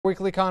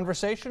Weekly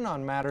conversation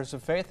on matters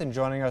of faith, and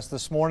joining us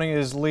this morning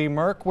is Lee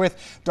Merck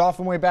with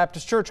Dauphin Way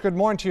Baptist Church. Good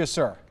morning to you,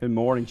 sir. Good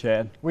morning,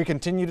 Chad. We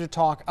continue to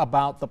talk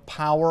about the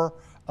power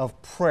of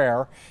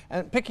prayer,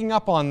 and picking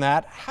up on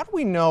that, how do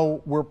we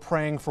know we're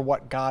praying for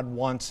what God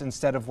wants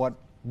instead of what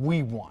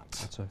we want?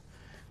 That's a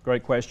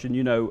great question.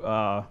 You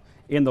know,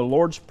 in the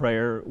Lord's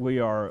Prayer, we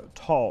are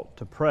taught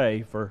to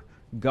pray for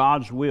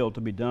God's will to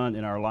be done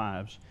in our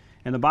lives.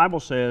 And the Bible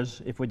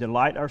says, if we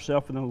delight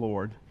ourselves in the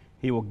Lord,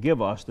 He will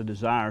give us the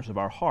desires of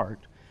our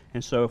heart.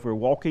 And so if we're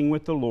walking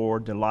with the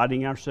Lord,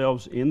 delighting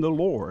ourselves in the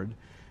Lord,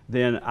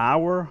 then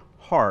our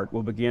heart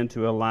will begin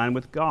to align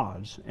with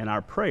God's, and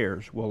our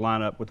prayers will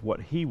line up with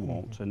what He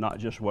wants and not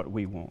just what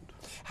we want.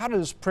 How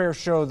does prayer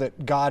show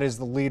that God is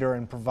the leader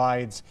and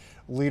provides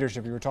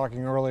leadership? You were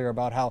talking earlier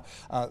about how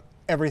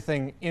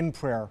everything in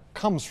prayer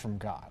comes from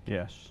God.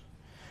 Yes.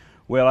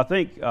 Well, I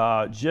think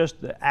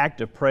just the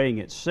act of praying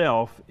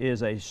itself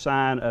is a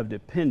sign of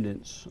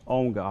dependence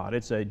on God.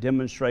 It's a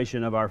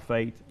demonstration of our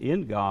faith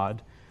in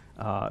God,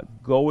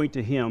 going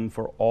to Him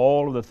for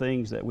all of the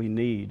things that we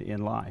need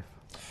in life.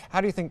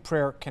 How do you think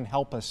prayer can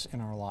help us in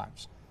our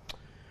lives?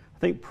 I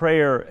think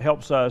prayer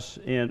helps us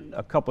in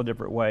a couple of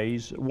different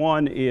ways.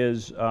 One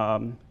is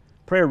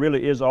prayer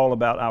really is all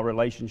about our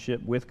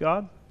relationship with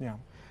God. Yeah.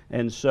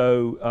 And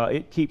so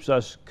it keeps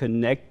us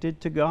connected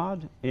to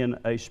God in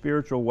a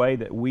spiritual way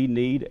that we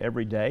need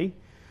every day.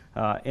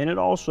 And it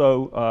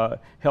also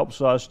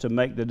helps us to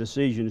make the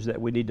decisions that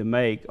we need to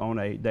make on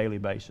a daily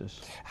basis.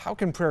 How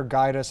can prayer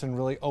guide us and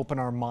really open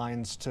our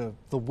minds to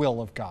the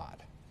will of God?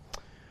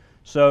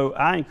 So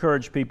I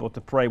encourage people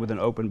to pray with an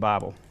open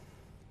Bible.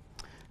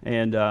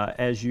 And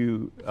as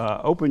you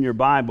open your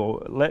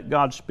Bible, let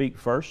God speak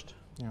first.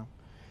 Yeah.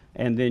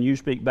 And then you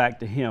speak back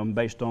to Him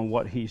based on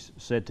what He's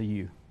said to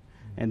you.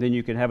 And then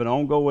you can have an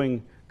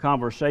ongoing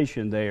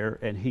conversation there,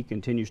 and He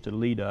continues to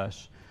lead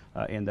us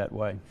in that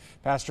way.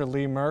 Pastor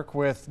Lee Merck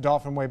with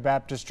Dauphin Way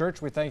Baptist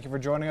Church, we thank you for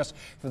joining us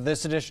for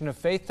this edition of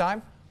Faith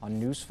Time on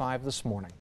News 5 this morning.